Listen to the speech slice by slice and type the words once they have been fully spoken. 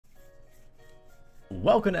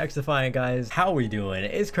Welcome to XDefiant, guys. How we doing?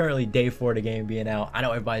 It's currently day 4 of the game being out. I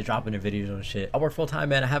know everybody's dropping their videos and shit. I work full time,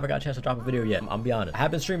 man. I haven't got a chance to drop a video yet. I'll be honest. I have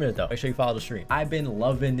been streaming it though. Make sure you follow the stream. I've been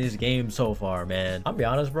loving this game so far, man. I'll be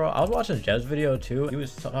honest, bro. I was watching Jeb's video too. He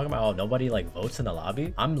was talking about how nobody like votes in the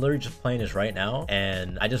lobby. I'm literally just playing this right now,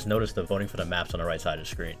 and I just noticed the voting for the maps on the right side of the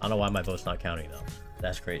screen. I don't know why my vote's not counting though.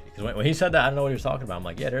 That's crazy. Because when he said that, I don't know what he was talking about. I'm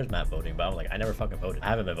like, yeah, there's map voting. But I'm like, I never fucking voted. I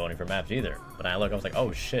haven't been voting for maps either. But I look, I was like,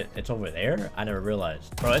 oh shit, it's over there? I never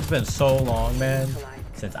realized. Bro, it's been so long, man,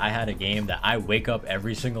 since I had a game that I wake up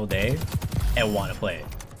every single day and want to play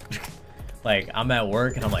it. Like, I'm at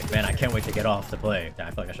work and I'm like, man, I can't wait to get off to play. I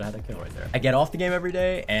feel like I should have that kill right there. I get off the game every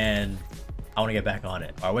day and I want to get back on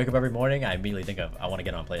it. Or I wake up every morning, I immediately think of, I want to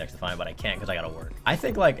get on play XDefiant, but I can't because I gotta work. I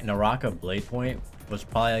think like Naraka Blade Point was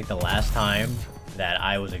probably like the last time that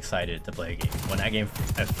I was excited to play a game. When that game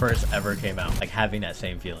first ever came out, like having that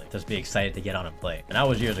same feeling, just be excited to get on and play. And that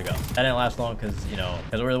was years ago. That didn't last long because, you know,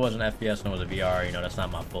 because it really wasn't FPS and it was a VR, you know, that's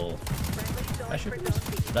not my full,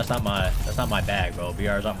 that's not my bag, bro.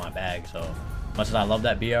 VR is not my bag. So much as I love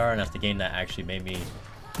that VR and that's the game that actually made me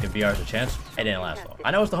give VRs a chance, it didn't last long.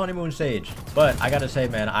 I know it's the honeymoon stage, but I gotta say,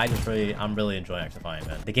 man, I'm really enjoying XDefiant,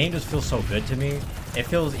 man. The game just feels so good to me. It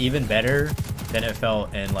feels even better than it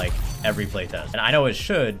felt in like every playtest. And I know it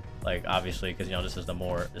should, like, obviously, because, you know, this is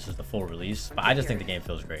the full release, but I just think the game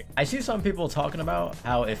feels great. I see some people talking about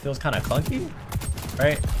how it feels kind of clunky,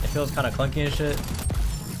 right? It feels kind of clunky and shit,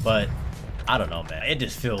 but I don't know, man. It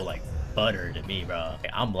just feels like butter to me, bro.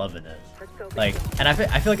 Like, I'm loving this. Like, and I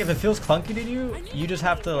feel like if it feels clunky to you, you just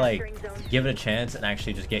have to like give it a chance and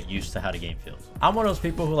actually just get used to how the game feels. I'm one of those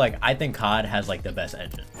people who, like, I think COD has like the best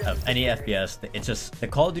engine of any FPS. It's just the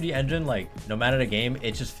Call of Duty engine, like, no matter the game,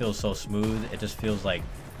 it just feels so smooth. It just feels like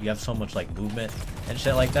you have so much like movement and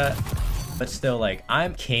shit like that. But still, like,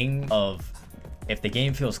 I'm king of, if the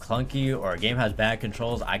game feels clunky or a game has bad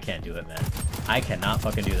controls, I can't do it, man. I cannot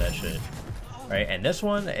fucking do that shit. Right, and this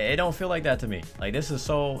one, it don't feel like that to me. Like, this is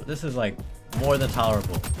like more than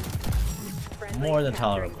tolerable. More than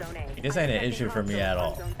tolerable. Like, this ain't an issue for me at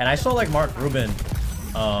all. And I saw like Mark Rubin,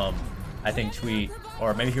 I think, tweet,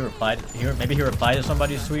 or maybe he replied to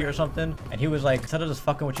somebody's tweet or something, and he was like, instead of just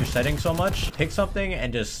fucking with your settings so much, pick something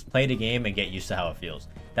and just play the game and get used to how it feels.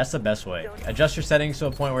 That's the best way. Adjust your settings to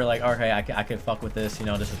a point where, like, okay, I can fuck with this, you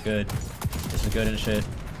know, this is good and shit.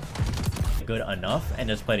 Good enough, and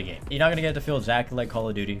just play the game. You're not gonna get to feel exactly like Call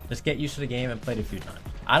of Duty. Just get used to the game and play it a few times.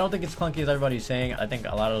 I don't think it's clunky as everybody's saying. I think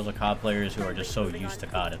a lot of those are COD players who are just so used to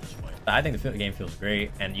COD at this point. I think the game feels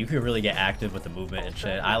great, and you can really get active with the movement and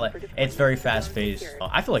shit. It's very fast paced.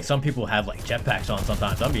 I feel like some people have like jetpacks on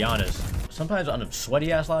sometimes. I'll be honest. Sometimes on the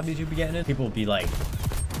sweaty ass lobbies you be getting in, people will be like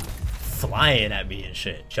flying at me and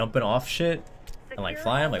shit, jumping off shit. And like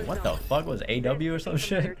flying, I'm like, what the fuck was AW or some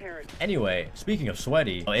shit? Anyway, speaking of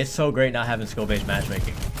sweaty, it's so great not having skill-based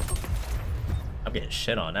matchmaking. I'm getting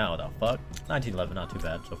shit on now, what the fuck? 1911, not too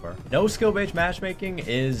bad so far. No skill-based matchmaking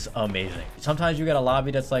is amazing. Sometimes you get a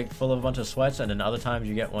lobby that's like full of a bunch of sweats, and then other times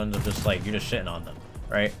you get ones that just like, you're just shitting on them,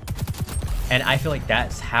 right? And I feel like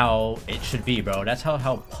that's how it should be, bro. That's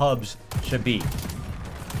how pubs should be.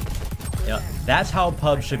 Yeah, that's how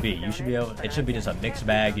pubs should be. You should be able, it should be just a mixed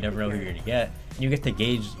bag. You never know who you're gonna get. And you get to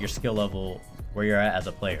gauge your skill level where you're at as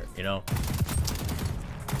a player, you know?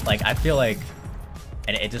 Like, I feel like,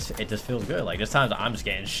 and it just feels good. Like, there's times I'm just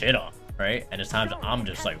getting shit on, right? And there's times I'm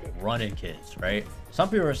just like running kids, right? Some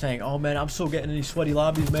people are saying, oh man, I'm still getting in these sweaty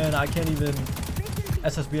lobbies, man. I can't even,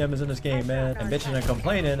 SSBM is in this game, man. And bitching and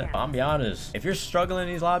complaining. I'll be honest, if you're struggling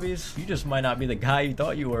in these lobbies, you just might not be the guy you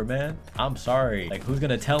thought you were, man. I'm sorry. Like, who's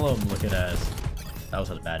gonna tell him looking ass? That was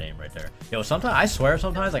a bad aim right there. Yo, sometimes, I swear,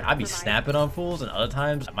 sometimes, like, I be snapping on fools, and other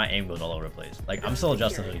times, my aim goes all over the place. Like, I'm still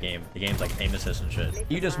adjusting to the game. The game's, like, aim assist and shit.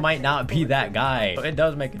 You just might not be that guy. So it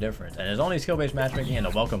does make a difference. And there's only skill-based matchmaking and a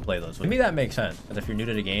welcome playlist. So to me, that makes sense. Because if you're new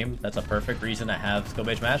to the game, that's a perfect reason to have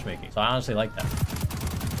skill-based matchmaking. So I honestly like that.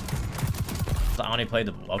 I only played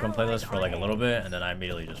the welcome playlist for like a little bit, and then I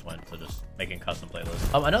immediately just went to just making custom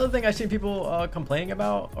playlists. Another thing I see people complaining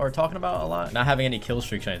about or talking about a lot, not having any kill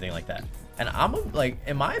streaks or anything like that. And I'm like,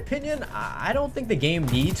 in my opinion, I don't think the game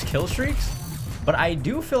needs kill streaks, but I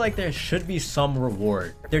do feel like there should be some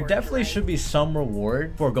reward. There definitely should be some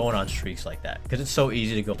reward for going on streaks like that, because it's so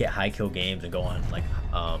easy to go get high kill games and go on like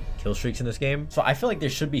kill streaks in this game. So I feel like there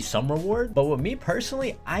should be some reward. But with me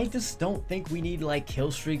personally, I just don't think we need like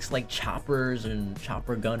kill streaks like choppers and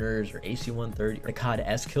chopper gunners or AC-130 or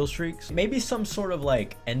COD-S kill streaks. Maybe some sort of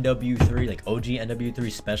like NW3, like OG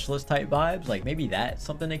NW3 specialist type vibes. Like maybe that's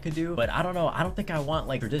something they could do. But I don't know. I don't think I want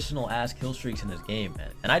like traditional ass kill streaks in this game,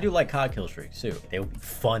 man. And I do like COD kill streaks too. They would be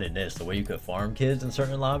fun in this, the way you could farm kids in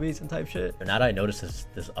certain lobbies and type shit. But now that I notice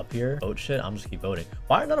this up here vote shit, I'm just keep voting.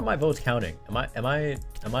 Why are none of my votes counting? Am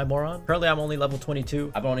I moron? Currently I'm only level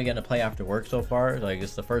 22. I've only getting to play after work so far. Like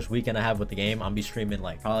it's the first weekend I have with the game. I'm be streaming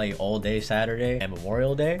like probably all day Saturday and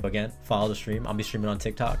Memorial Day. So again, follow the stream. I'll be streaming on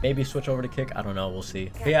TikTok. Maybe switch over to Kick. I don't know. We'll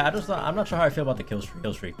see. But yeah, I'm not sure how I feel about the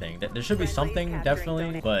kill streak thing. There should be something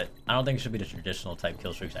definitely, but I don't think it should be the traditional type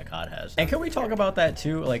kill streaks that COD has. And can we talk about that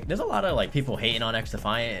too? Like there's a lot of like people hating on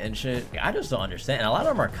XDefiant and shit. Like, I just don't understand. And a lot of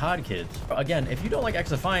them are COD kids. Again, if you don't like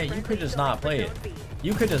XDefiant, you could just not play it.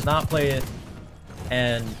 You could just not play it.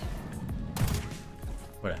 And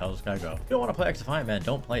where the hell does this guy go? If you don't want to play XDefiant, man,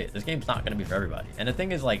 don't play it. This game's not going to be for everybody. And the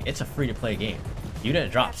thing is, like, it's a free-to-play game. You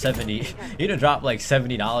didn't drop you didn't drop like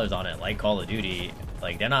 $70 on it like Call of Duty.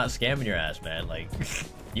 Like, they're not scamming your ass, man. Like,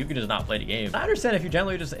 you could just not play the game. I understand if you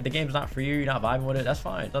generally just, the game's not for you, you're not vibing with it, that's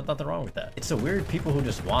fine. There's nothing wrong with that. It's the weird people who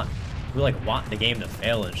just want the game to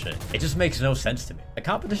fail and shit. It just makes no sense to me. The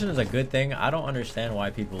competition is a good thing. I don't understand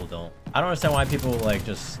why people don't. I don't understand why people like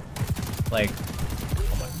just like,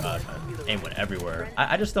 oh my god, man. Aim went everywhere.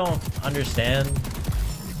 I just don't understand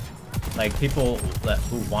like people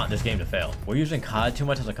who want this game to fail. We're using COD too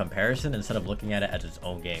much as a comparison instead of looking at it as its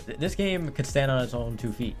own game. This game could stand on its own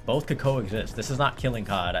 2 feet. Both could coexist. This is not killing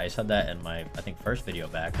COD. I said that in my, I think, first video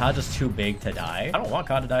back. COD's just too big to die. I don't want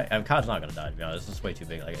COD to die. COD's not gonna die, to be honest. This is way too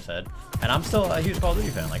big, like I said. And I'm still a huge Call of Duty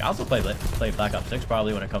fan. Like I'll still play Black Ops 6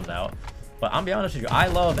 probably when it comes out. But I'm be honest with you, I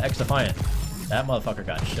love XDefiant. That motherfucker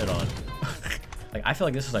got shit on. Like I feel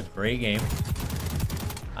like this is a great game.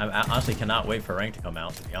 I honestly cannot wait for rank to come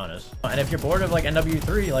out, to be honest. And if you're bored of like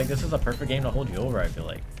NW3, like this is a perfect game to hold you over. I feel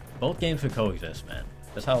like both games could coexist, man.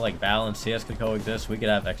 That's how like Val and CS could coexist. We could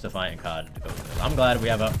have XDefiant and COD to coexist. I'm glad we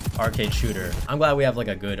have an arcade shooter. I'm glad we have like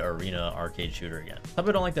a good arena arcade shooter again. Some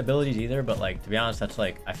people don't like the abilities either, but like to be honest, that's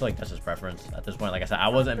like I feel like that's his preference at this point. Like I said, I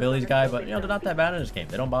wasn't a Billy's guy, but you know they're not that bad in this game.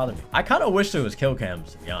 They don't bother me. I kind of wish there was kill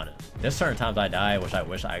cams, to be honest. There's certain times I die, which I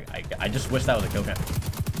just wish that was a kill cam.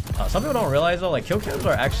 Some people don't realize though, like kill cams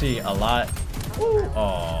are actually a lot.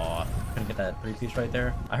 Oh, couldn't get that 3-piece right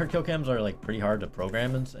there. I heard kill cams are like pretty hard to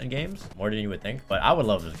program in games, more than you would think. But I would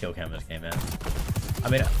love this kill cam in this game, man.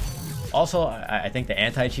 I mean, also, I think the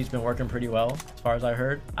anti-cheat's been working pretty well, as far as I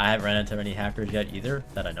heard. I haven't ran into any hackers yet either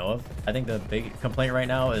that I know of. I think the big complaint right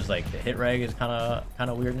now is like the hit reg is kind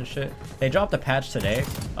of weird and shit. They dropped a patch today.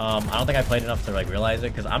 I don't think I played enough to like realize it,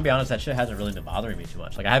 because I'm be honest, that shit hasn't really been bothering me too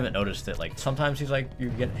much. Like I haven't noticed it. Like sometimes he's like you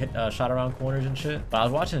get hit shot around corners and shit. But I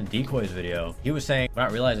was watching Decoy's video. He was saying,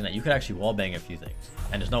 not realizing that you could actually wallbang a few things.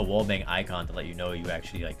 And there's no wallbang icon to let you know you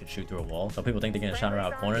actually like could shoot through a wall. So people think they're getting shot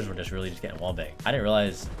around corners. We're just really just getting wallbang. I didn't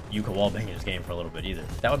realize you could wallbang in this game for a little bit either.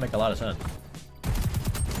 That would make a lot of sense.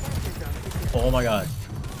 Oh my god.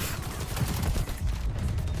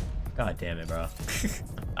 God damn it, bro.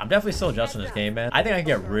 I'm definitely still adjusting this game, man. I think I can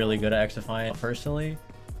get really good at XDefiant personally,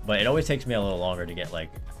 but it always takes me a little longer to get like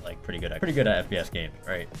pretty good at FPS gaming,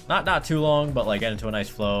 right? Not too long, but like get into a nice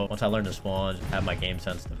flow. Once I learn to spawn, have my game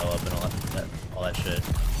sense develop and all that shit.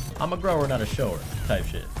 I'm a grower, not a shower type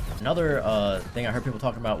shit. Another thing I heard people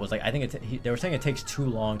talking about was like, I think they were saying it takes too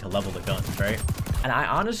long to level the guns, right? And I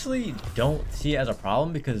honestly don't see it as a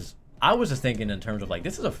problem, because I was just thinking in terms of like,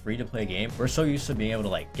 this is a free-to-play game. We're so used to being able to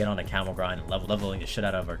like get on a camel grind and leveling the shit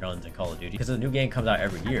out of our guns in Call of Duty, because the new game comes out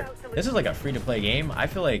every year. This is like a free-to-play game. I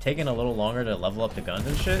feel like taking a little longer to level up the guns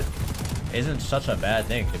and shit isn't such a bad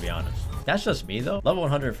thing, to be honest. That's just me though. Level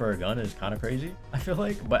 100 for a gun is kind of crazy, I feel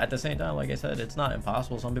like. But at the same time, like I said, it's not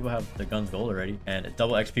impossible. Some people have their guns gold already. And it's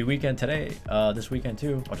double XP weekend today, this weekend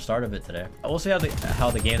too, or the start of it today. We'll see how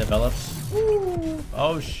the game develops. Ooh.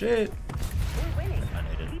 Oh shit.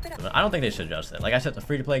 I don't think they should adjust it. Like I said, it's a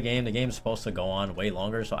free-to-play game. The game's supposed to go on way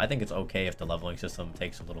longer, so I think it's okay if the leveling system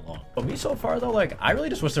takes a little long. But me so far though, like I really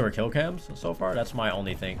just wish there were kill cams so far. That's my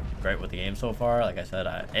only thing great with the game so far. Like I said,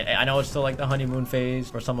 I know it's still like the honeymoon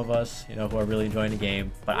phase for some of us, you know, who are really enjoying the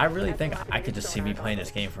game. But I really think I could just see me playing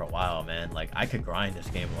this game for a while, man. Like I could grind this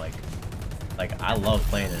game like I love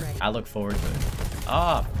playing it. I look forward to it.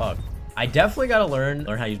 Ah, fuck. I definitely gotta learn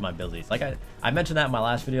how to use my abilities. Like I mentioned that in my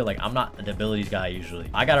last video. Like I'm not an abilities guy usually.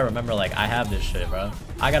 I gotta remember like I have this shit, bro.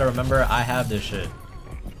 I gotta remember I have this shit.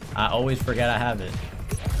 I always forget I have it.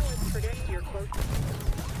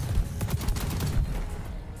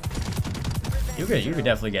 You could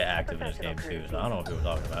definitely get active in this game too. So I don't know what people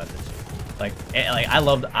are talking about.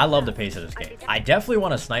 I love the pace of this game. I definitely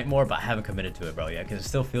want to snipe more, but I haven't committed to it, bro, yet, because it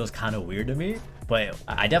still feels kind of weird to me. But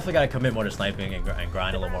I definitely got to commit more to sniping and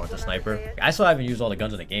grind a little more with the sniper. I still haven't used all the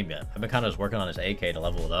guns in the game yet. I've been kind of just working on this AK to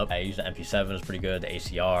level it up. I used the MP7, it's pretty good. The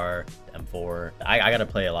ACR, the M4. I got to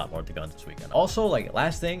play a lot more with the guns this weekend. Also, like,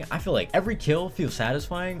 last thing, I feel like every kill feels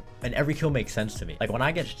satisfying and every kill makes sense to me. Like, when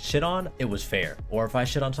I get shit on, it was fair. Or if I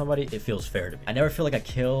shit on somebody, it feels fair to me. I never feel like a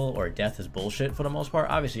kill or a death is bullshit for the most part.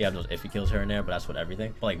 Obviously, you have those iffy kills here and there, but that's with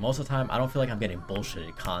everything. But like, most of the time, I don't feel like I'm getting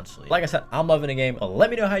bullshitted constantly. Like I said, I'm loving the game. But let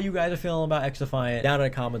me know how you guys are feeling about XDefiant down in the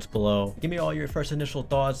comments below. Give me all your first initial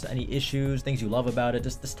thoughts, any issues, things you love about it.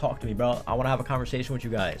 Just talk to me, bro. I want to have a conversation with you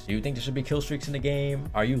guys. Do you think there should be kill streaks in the game?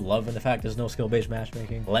 Are you loving the fact there's no skill-based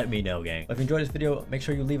matchmaking? Let me know, gang. If you enjoyed this video, make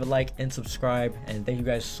sure you leave a like and subscribe. And thank you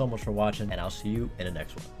guys so much for watching, and I'll see you in the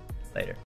next one. Later.